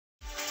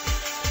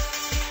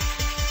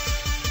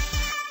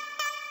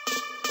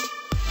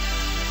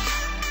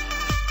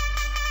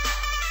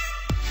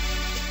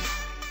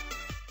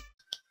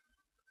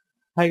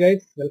Hi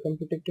guys, welcome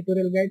to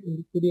TechTutorialguide. In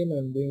this video,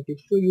 I'm going to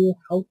show you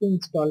how to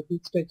install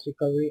Philz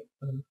recovery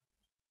on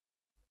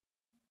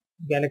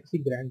Galaxy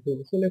Grand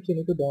Tool. So let's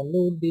need to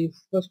download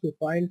these first two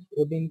files,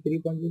 Odin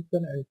 3.7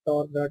 and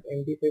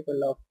tor.mp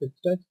file of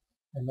Philz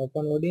and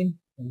open Odin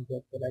and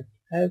just select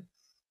as.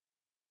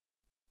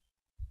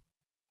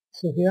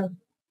 So here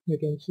you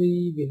can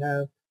see we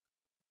have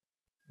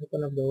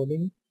open up the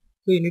Odin.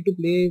 So you need to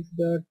place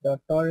the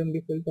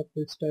tor.mp file of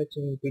Philz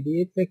in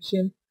PDF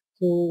section.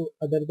 So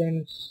other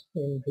than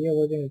in higher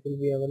version, it will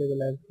be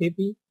available as AP.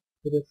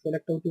 So just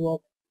select out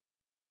of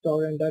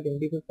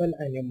torrent.md file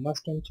and you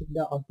must uncheck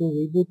the auto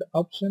reboot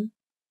option.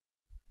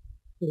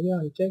 So here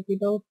uncheck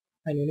it out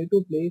and you need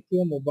to place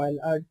your mobile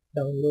at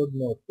download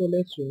mode. So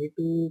you need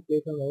to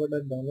place your mobile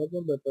at download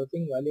mode by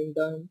pressing volume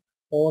down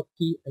power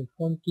key and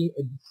home key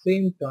at the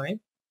same time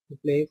to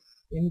place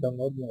in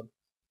download mode.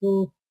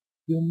 So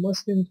you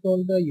must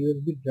install the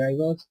USB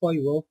drivers for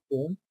your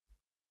phone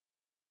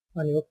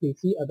on your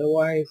PC,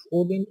 otherwise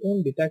Odin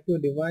won't detect your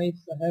device.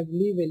 I have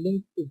leave a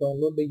link to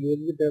download the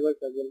USB drivers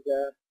as well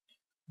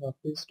as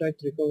Philz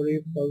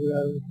recovery for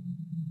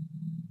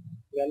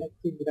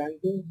Galaxy Grand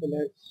Tool. So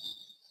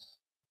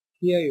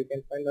here you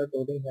can find out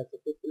Odin has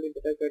successfully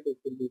detected. It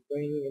will be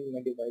showing in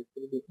my device.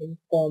 It will be in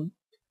COM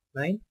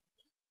 9.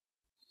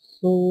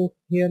 So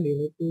here you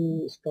need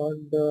to start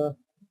the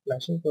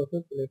flashing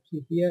process. Let's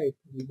see here. It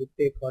will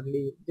take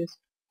hardly just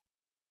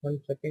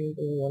 1 second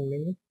to 1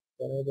 minute.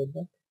 Sorry about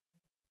that.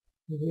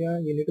 Here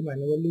you need to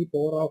manually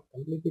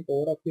completely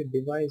power off your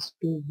device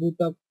to boot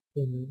up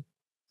in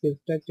Philz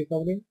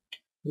recovery.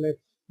 Let's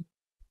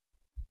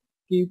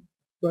keep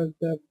press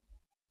the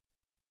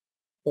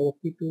power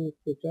key to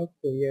switch off.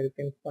 So here you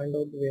can find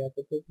out we have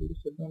successfully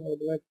shut down our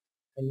device.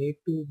 I need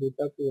to boot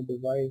up your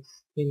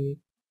device in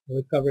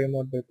recovery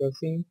mode by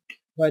pressing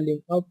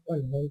volume up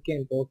on home key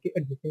and power key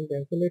at the same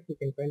time. So you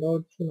can find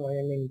out. So now I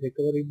am in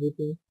recovery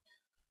booting.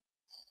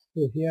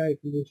 So here it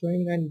will be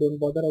showing, and don't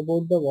bother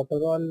about the what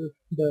are all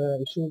the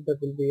issues that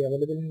will be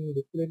available in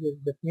display.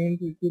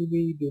 Definitely it will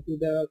be due to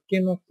the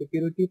skin of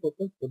security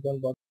purpose. So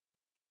don't bother.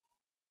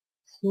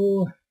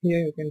 So here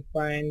you can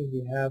find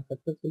we have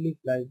successfully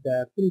flashed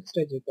the Philz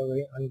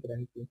recovery on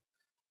Grand Prix.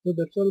 So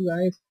that's all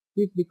guys.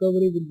 This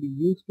recovery will be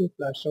used to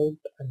flash out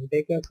and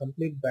take a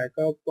complete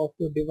backup of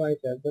your device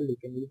as well. You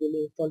can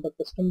easily install the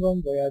custom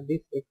ROM via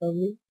this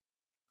recovery.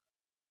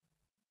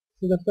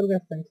 So that's all guys.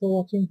 Thanks for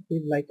watching.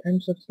 Please like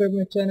and subscribe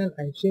my channel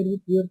and share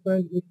with your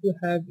friends. If you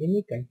have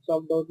any kinds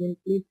of doubts,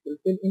 please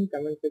fulfill in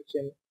comment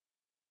section.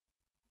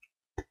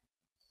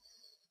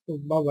 So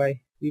bye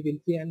bye. We will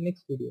see you in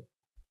next video.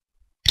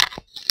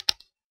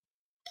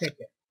 Take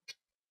care.